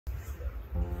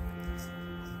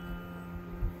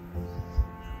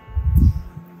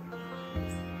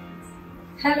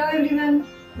Hello everyone,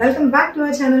 welcome back to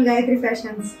our channel Gayathri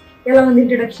Fashions. ఎలా ఉంది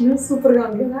introduction super గా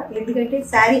ఉంది కదా, ఎందుకంటే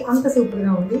శారీ అంత సూపర్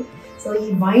గా ఉంది. సో ఈ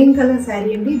వైన్ కలర్ శారీ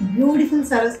అండి, బ్యూటిఫుల్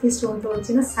సరస్వతి స్టోన్ తో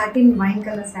వచ్చిన సాటిన్ వైన్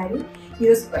కలర్ శారీ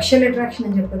ఈరోజు స్పెషల్ అట్రాక్షన్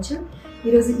అని చెప్పొచ్చు.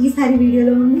 ఈరోజు ఈ శారీ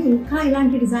వీడియోలో ఉంది, ఇంకా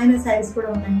ఇలాంటి డిజైనర్ శారీస్ కూడా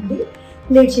ఉన్నాయండి.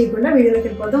 లేట్ చేయకుండా వీడియోలోకి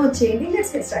వెళ్ళిపోదాం, వచ్చేయండి.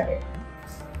 Let's get started.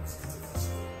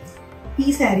 ఈ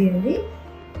శారీ అండి,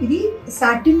 ఇది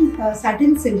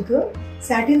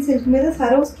సాటిన్ సిల్క్ మీద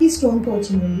సరోస్కి స్టోన్ తో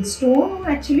వచ్చిందండి. Stone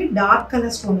actually dark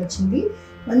colour stone వచ్చింది,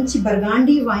 మంచి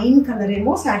బర్గాండీ వైన్ కలర్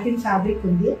ఏమో సాటిన్ ఫ్యాబ్రిక్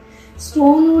ఉంది.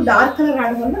 స్టోన్ డార్క్ కలర్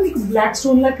రావడం వల్ల మీకు బ్లాక్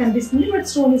స్టోన్ లా కనిపిస్తుంది, but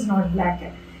stone is not black.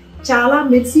 చాలా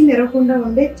మెరవకుండా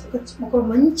ఉండే ఒక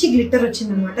మంచి గ్లిట్టర్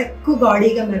వచ్చింది అనమాట, ఎక్కువ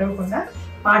గాడీగా మెరవకుండా.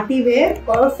 Party wear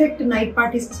perfect night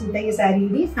parties suit అయ్యే శారీ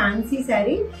ఇది. ఫ్యాన్సీ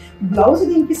శారీ. బ్లౌజ్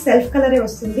దీనికి సెల్ఫ్ కలరే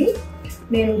వస్తుంది.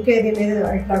 నేను దీని మీద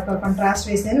ఇట్లా కాంట్రాస్ట్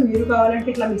వేసాను, మీరు కావాలంటే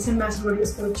ఇట్లా మిక్స్ అండ్ మ్యాచ్ కూడా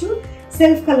చేసుకోవచ్చు.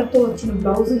 సెల్ఫ్ కలర్తో వచ్చిన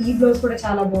బ్లౌజ్. ఈ బ్లౌజ్ కూడా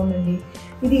చాలా బాగుందండి.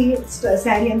 ఇది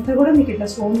శారీ అంతా కూడా మీకు ఇట్లా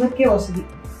స్టోన్ వర్కే వస్తుంది,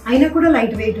 అయినా కూడా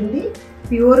లైట్ వెయిట్ ఉంది.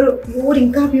 ప్యూర్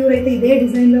ఇంకా ప్యూర్ అయితే ఇదే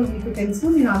డిజైన్లో మీకు తెలుసు,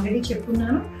 నేను ఆల్రెడీ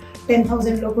చెప్పున్నాను.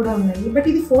 10,000లో కూడా ఉన్నాయి, బట్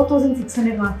ఇది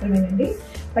 4,600 మాత్రమేనండి.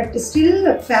 But still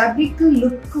fabric,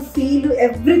 look, feel,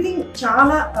 everything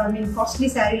చాలా కాస్ట్లీ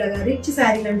శారీ లాగా, రిచ్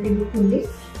శారీ లాంటి లుక్ ఉంది.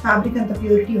 ఫ్యాబ్రిక్ అంత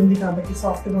ప్యూరిటీ ఉంది కాబట్టి,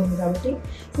 సాఫ్ట్గా ఉంది కాబట్టి.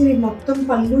 సో మీకు మొత్తం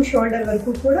పళ్ళు షోల్డర్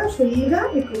వరకు కూడా ఫుల్గా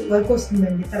మీకు వర్క్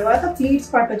వస్తుందండి. తర్వాత ప్లీట్స్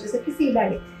పార్ట్ వచ్చేసరికి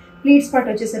ఫీలాడి ప్లీట్స్ పార్ట్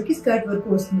వచ్చేసరికి స్కర్ట్ వరకు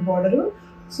వస్తుంది. బార్డరు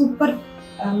సూపర్,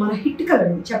 మన హిట్ కలర్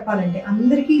అండి చెప్పాలంటే.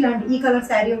 అందరికీ ఇలాంటి ఈ కలర్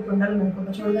శారీ ఒకటి ఉండాలని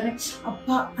అనుకుంటా, చూడగానే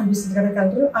అప్పా అనిపిస్తుంది కదా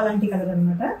కలర్, అలాంటి కలర్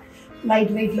అనమాట.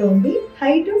 లైట్ వెయిట్లో ఉంది.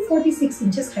 హైట్ 46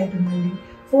 ఇంచెస్ హైట్ ఉందండి.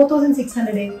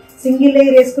 4,600. సింగిల్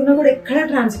లేయర్ వేసుకున్నా కూడా ఎక్కడ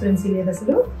ట్రాన్స్పరెన్సీ లేదు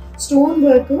అసలు. స్టోన్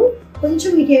వర్క్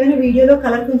కొంచెం మీకు ఏమైనా వీడియోలో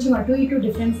కలర్ కొంచెం అటు ఇటు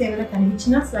డిఫరెన్స్ ఏమైనా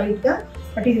కనిపించినా స్లైట్గా,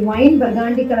 బట్ ఇది వైన్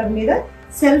బర్గాండీ కలర్ మీద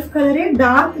సెల్ఫ్ కలరే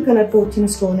డార్క్ కలర్తో వచ్చిన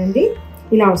స్టోన్ అండి.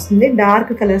 ఇలా వస్తుంది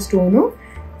డార్క్ కలర్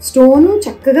స్టోను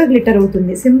చక్కగా గ్లిటర్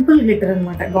అవుతుంది. సింపుల్ గ్లిటర్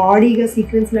అనమాట, గాడీగా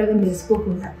సీక్వెన్స్ లాగా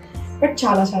వేసుకోకుండా. బట్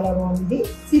చాలా చాలా బాగుంది.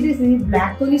 సీరియస్లీ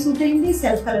బ్లాక్ తోని సూట్ అయింది,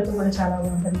 సెల్ఫ్ కలర్తో కూడా చాలా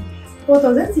బాగుంటుంది.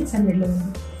 4,600లో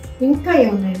ఉంది. ఇంకా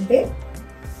ఏమున్నాయంటే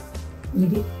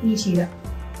ఈ చీర,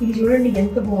 ఇది చూడండి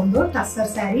ఎంత బాగుందో.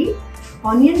 Tussar sari,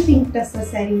 onion pink tussar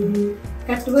sari. ఇది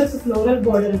కట్ వర్క్ ఫ్లోరల్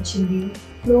బార్డర్ వచ్చింది.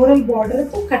 ఫ్లోరల్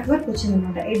బార్డర్తో కట్ వర్క్ వచ్చింది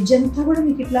అనమాట. ఎడ్జ్ అంతా కూడా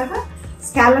మీకు ఇట్లాగా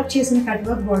స్కాలప్ చేసిన కట్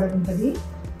వర్క్ బార్డర్ ఉంటుంది.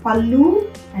 పళ్ళు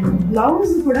అండ్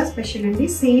బ్లౌజ్ కూడా స్పెషల్ అండి.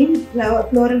 సేమ్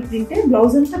ఫ్లోరల్ ప్రింటే,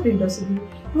 బ్లౌజ్ అంతా ప్రింట్ వస్తుంది.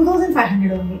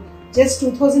 2,500 ఉంది. జస్ట్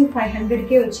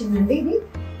 2,500కే వచ్చిందండి. ఇది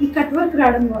ఈ కట్ వర్క్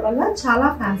రావడం వల్ల చాలా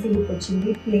ఫ్యాన్సీ లుక్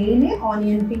వచ్చింది. Plain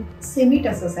onion pink semi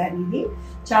tussar sari. ఇది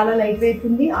చాలా లైట్ వెయిట్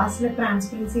ఉంది, అసలు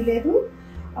ట్రాన్స్పరెన్సీ లేదు.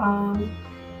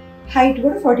 హైట్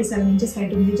కూడా 47 ఇంచెస్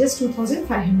హైట్ ఉంది. Just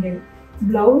 2,500.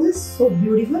 Blouse so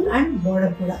beautiful and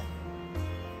border కూడా.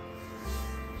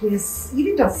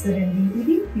 ఇది టస్సర్ అండి,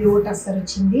 ఇది ప్యూర్ టస్సర్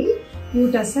వచ్చింది.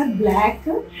 Pure tussar black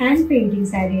hand painting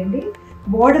sari అండి.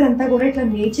 బార్డర్ అంతా కూడా ఇట్లా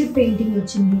నేచర్ పెయింటింగ్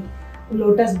వచ్చింది.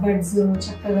 లోటస్ బర్డ్స్,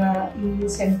 చక్కగా ఈ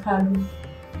శంఖాలు,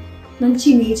 మంచి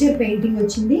నేచర్ పెయింటింగ్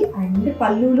వచ్చింది. అండ్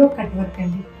పళ్ళులో కట్ వర్క్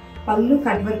అండి, పళ్ళు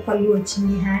కట్ వర్క్ పళ్ళు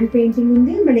వచ్చింది. హ్యాండ్ పెయింటింగ్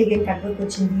ఉంది, మళ్ళీ అగైన్ కట్ వర్క్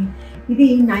వచ్చింది. ఇది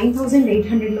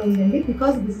 9,800లో ఉందండి.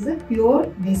 Because this is a pure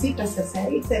basic tussar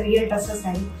sari, it's a real tussar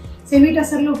sari. Semi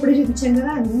టస్సర్లో ఇప్పుడే చూపించాను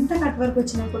కదా, ఎంత కట్ వర్క్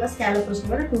వచ్చినా కూడా, స్కాలప్ వచ్చినా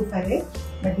కూడా 2,500.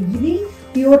 బట్ ఇది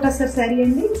ప్యూర్ టస్సర్ శారీ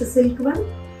అండి. It's silk one.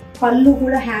 పళ్ళు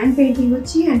కూడా హ్యాండ్ పెయింటింగ్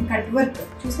వచ్చి అండ్ కట్ వర్క్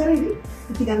చూసారా,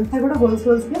 ఇదంతా కూడా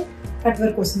హోల్స్గా కట్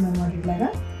వర్క్ వస్తుంది అనమాట ఇట్లాగా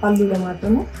పళ్ళులో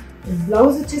మాత్రము.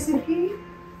 బ్లౌజ్ వచ్చేసరికి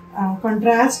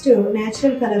కాంట్రాస్ట్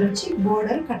న్యాచురల్ కలర్ వచ్చి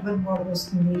బార్డర్ కట్ వర్క్ బార్డర్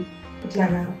వస్తుంది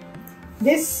ఇట్లాగా.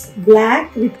 This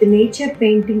black with nature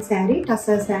painting sari,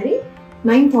 tussar sari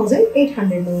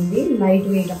 9,800లో ఉంది. Light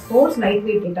weight, of course light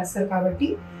weight tussar కాబట్టి.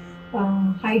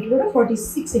 హైట్ కూడా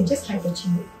 46 ఇంచెస్ హైట్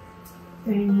వచ్చింది.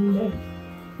 అండ్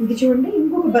ఇది చూడండి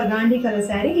ఇంకొక బర్గాండీ కలర్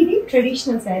శారీ. ఇది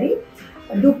ట్రెడిషనల్ శారీ.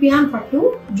 డూపియాన్ పట్టు,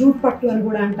 జూట్ పట్టు అని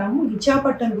కూడా అంటాము, గిచా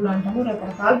పట్టు అని కూడా అంటాము,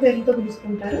 రకరకాల పేర్లతో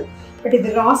పిలుచుకుంటారు. బట్ ఇది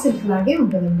రా సిల్క్ లాగే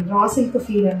ఉంటుందండి, రా సిల్క్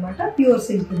ఫీల్ అనమాట. ప్యూర్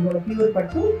సిల్క్, ఇది కూడా ప్యూర్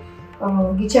పట్టు,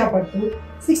 గిచా పట్టు.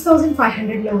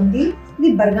 6,500లో ఉంది. ఇది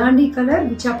బర్గాండీ కలర్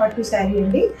గిచా పట్టు శారీ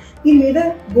అండి. దీని మీద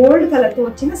గోల్డ్ కలర్తో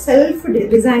వచ్చిన సెల్ఫ్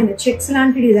డిజైన్, చెక్స్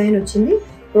లాంటి డిజైన్ వచ్చింది.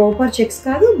 ప్రాపర్ చెక్స్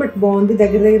కాదు, బట్ బాగుంది,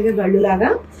 దగ్గరగా గళ్ళు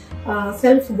లాగా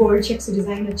సెల్ఫ్ గోల్డ్ చెక్స్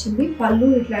డిజైన్ వచ్చింది. పళ్ళు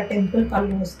ఇట్లా టెంపుల్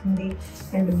పళ్ళు వస్తుంది.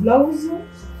 అండ్ బ్లౌజ్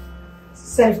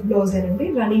సెల్ఫ్ బ్లౌజ్ ఏనండి,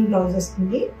 రన్నింగ్ బ్లౌజ్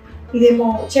వస్తుంది. ఇదేమో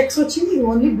చెక్స్ వచ్చింది, ఇది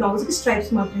ఓన్లీ బ్లౌజ్కి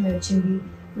స్ట్రైప్స్ మాత్రమే వచ్చింది.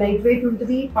 లైట్ వెయిట్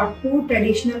ఉంటుంది. పట్టు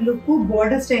ట్రెడిషనల్ లుక్,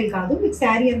 బార్డర్ స్టైల్ కాదు, మీకు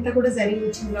శారీ అంతా కూడా జరీ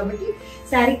వచ్చింది కాబట్టి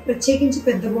శారీకి ప్రత్యేకించి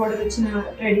పెద్ద బార్డర్ వచ్చిన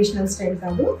ట్రెడిషనల్ స్టైల్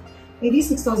కాదు. ఇది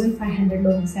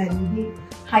 6,500లో ఉంది శారీ. ఇది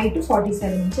హైట్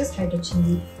 47 ఇంచెస్ హైట్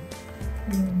వచ్చింది.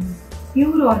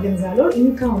 ప్యూర్ ఆర్గన్జాలో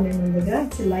ఇంకా ఉన్నాయి మన దగ్గర.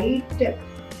 ఇట్స్ లైట్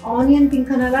ఆనియన్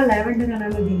పింక్ అనాలా, లావెండర్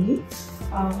అనాలా దీన్ని.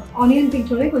 ఆనియన్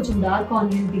పింక్లోనే కొంచెం డార్క్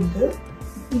ఆనియన్ పింక్.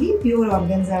 ఇది ప్యూర్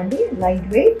ఆర్గన్జా అండి, లైట్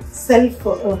వెయిట్, సెల్ఫ్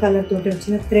కలర్ తోటి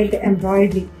వచ్చిన థ్రెడ్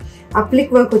ఎంబ్రాయిడరీ,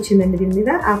 అప్లిక్ వర్క్ వచ్చిందండి దీని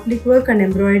మీద. అప్లిక్ వర్క్ అండ్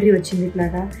ఎంబ్రాయిడరీ వచ్చింది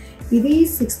ఇట్లాగా. ఇది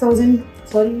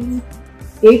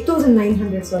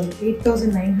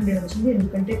 8,900 వచ్చింది,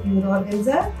 ఎందుకంటే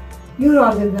pure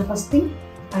organza first thing.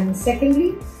 And secondly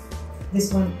this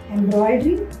one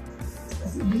embroidery,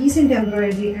 decent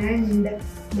embroidery. And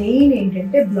main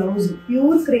ఏంటంటే బ్లౌజ్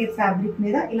ప్యూర్ క్రేప్ ఫ్యాబ్రిక్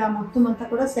మీద ఇలా మొత్తం అంతా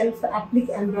కూడా సెల్ఫ్ అప్లిక్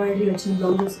ఎంబ్రాయిడరీ వచ్చిన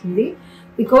బ్లౌజ్ వస్తుంది.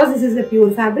 Because this is the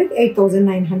pure fabric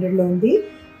 8,900లో ఉంది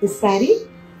దిస్ శారీ.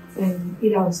 అండ్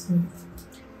ఇలా వస్తుంది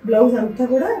బ్లౌజ్ అంతా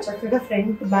కూడా చక్కగా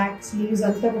ఫ్రంట్ బ్యాక్ స్లీవ్స్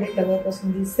అంతా కూడా ఇట్లా వర్క్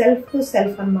వస్తుంది. సెల్ఫ్ టు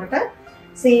సెల్ఫ్ అనమాట.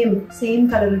 సేమ్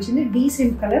కలర్ వచ్చింది,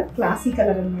 డీసెంట్ కలర్, క్లాసీ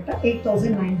కలర్ అనమాట.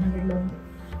 8,900లో ఉంది.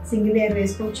 సింగిల్ లేయర్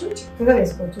వేసుకోవచ్చు, చక్కగా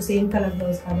వేసుకోవచ్చు, సేమ్ కలర్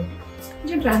బ్లౌజ్ కాబట్టి.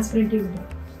 కొంచెం ట్రాన్స్పరెంట్ ఉంటుంది.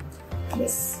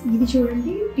 ఎస్, ఇది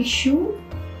చూడండి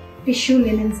టిష్యూ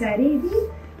లెనిన్ శారీ. ఇది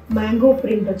మ్యాంగో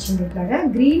ప్రింట్ వచ్చింది ఇట్లాగా,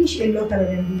 గ్రీనిష్ ఎల్లో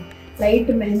కలర్ అండి. లైట్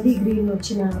మెహందీ గ్రీన్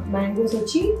వచ్చిన మ్యాంగోస్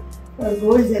వచ్చి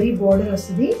గోల్డ్ జరీ బార్డర్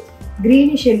వస్తుంది.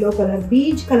 Greenish yellow colour,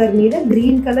 beach colour మీద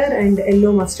green colour and yellow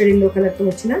mustard yellow కలర్తో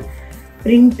వచ్చిన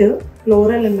print,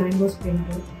 floral and mangoes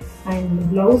print. And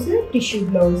blouse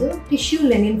tissue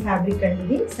linen fabric అండి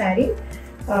ఇది శారీ.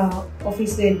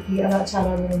 ఆఫీస్ వేర్కి అలా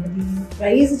చాలా బాగుంటుంది.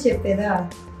 ప్రైస్ చెప్పేదా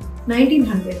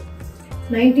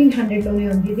 1900లోనే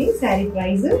ఉంది ఇది sari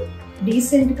price.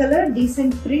 Decent colour,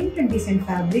 decent print and decent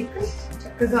fabric.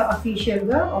 చక్కగా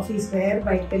అఫీషియల్గా ఆఫీస్ వేర్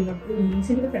బయటకు వెళ్ళినప్పుడు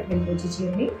డీసెంట్గా కట్టుకెళ్ళిపోవచ్చు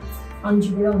చీరని. అంచు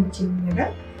కూడా ఉంది చిన్నగా,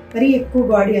 మరీ ఎక్కువ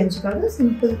బాడీ అంచు కాదు,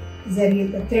 సింపుల్ జరీ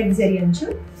థ్రెడ్ జరీ అంచు.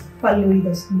 పళ్ళు ఇది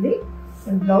వస్తుంది.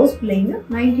 Blouse plain.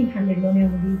 1900లోనే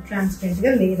ఉంది,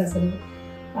 ట్రాన్స్పరెంట్గా లేదు అసలు.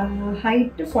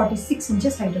 హైట్ 46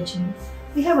 inches హైట్ వచ్చింది.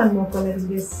 We have one more colour in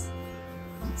this,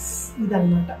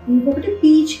 ఇదన్నమాట. ఇంకొకటి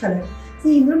పీచ్ కలర్. సో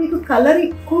ఇందులో మీకు కలర్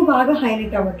ఎక్కువ బాగా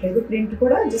హైలైట్ అవ్వట్లేదు, ప్రింట్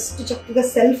కూడా జస్ట్ చక్కగా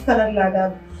సెల్ఫ్ కలర్ లాగా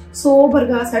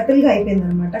సోబర్గా సటిల్గా అయిపోయింది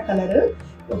అనమాట కలర్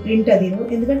ప్రింట్. అదేను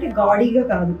ఎందుకంటే గాడీగా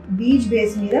కాదు, బీచ్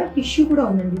బేస్ మీద టిష్యూ కూడా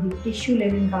ఉందండి. ఇది టిష్యూ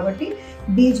లెనిన్ కాబట్టి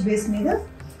బీచ్ బేస్ మీద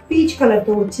పీచ్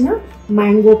కలర్తో వచ్చిన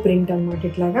మ్యాంగో ప్రింట్ అనమాట.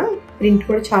 ఇట్లాగా ప్రింట్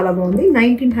కూడా చాలా బాగుంది.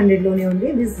 1900లోనే ఉంది.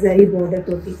 దిస్ జరీ బోర్డర్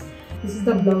తోటి. This is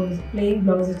the blouse, plain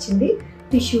blouse వచ్చింది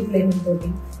టిష్యూ లెనిన్ తోటి.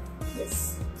 This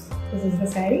is the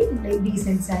sari,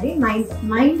 decent sari.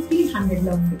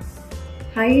 1900లో ఉంది.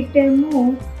 హైట్ ఏమో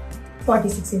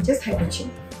 46 inches హైట్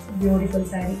వచ్చింది. బ్యూటిఫుల్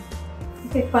శారీ.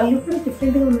 ఓకే, పళ్ళు కూడా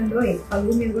డిఫరెంట్గా ఉందండి.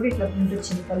 పళ్ళు మీద కూడా ఇట్లా ప్రింట్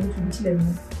వచ్చింది, పళ్ళు చూపించలేదు.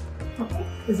 Okay,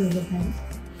 this is the sari.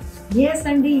 Yes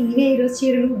అండి, ఇవే ఈరోజు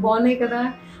చీరలు బాగున్నాయి కదా.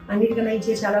 అన్నిటికన్నా ఈ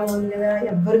చీర చాలా బాగుంది కదా,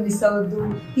 ఎవ్వరు మిస్ అవ్వద్దు.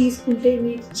 తీసుకుంటే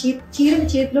మీ చీరని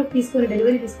చేతిలోకి తీసుకొని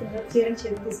డెలివరీ తీసుకుంటారు, చీరని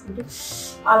చేతికి తీసుకుంటే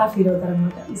అలా ఫీల్ అవుతారు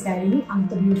అనమాట. ఈ శారీని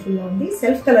అంత బ్యూటిఫుల్గా ఉంది.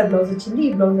 సెల్ఫ్ కలర్ బ్లౌజ్ వచ్చింది.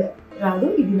 ఈ బ్లౌజ్ రాదు,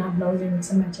 ఇది నా బ్లౌజ్ నేను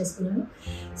మిక్స్ మ్యాచ్ చేసుకున్నాను.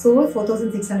 సో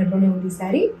 4600లోనే ఉంది ఈ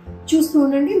శారీ. చూస్తూ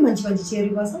ఉండండి మంచి మంచి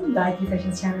చీరల కోసం గాయత్రి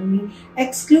ఫ్యాషన్స్ ఛానల్ని.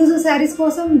 ఎక్స్క్లూజివ్ శారీస్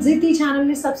కోసం జితి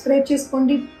ఛానల్ని సబ్స్క్రైబ్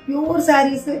చేసుకోండి. ప్యూర్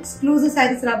శారీస్, ఎక్స్క్లూజివ్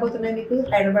శారీస్ రాబోతున్నాయి మీకు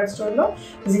హైదరాబాద్ స్టోర్లో,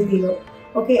 జితిలో.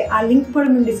 ఓకే, ఆ లింక్ కూడా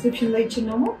మేము డిస్క్రిప్షన్లో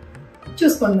ఇచ్చున్నాము,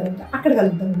 చూసుకోండి మరి. అక్కడ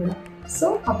కలుద్దాం కూడా. సో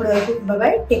అప్పటి వరకు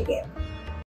బాయ్, టేక్ కేర్.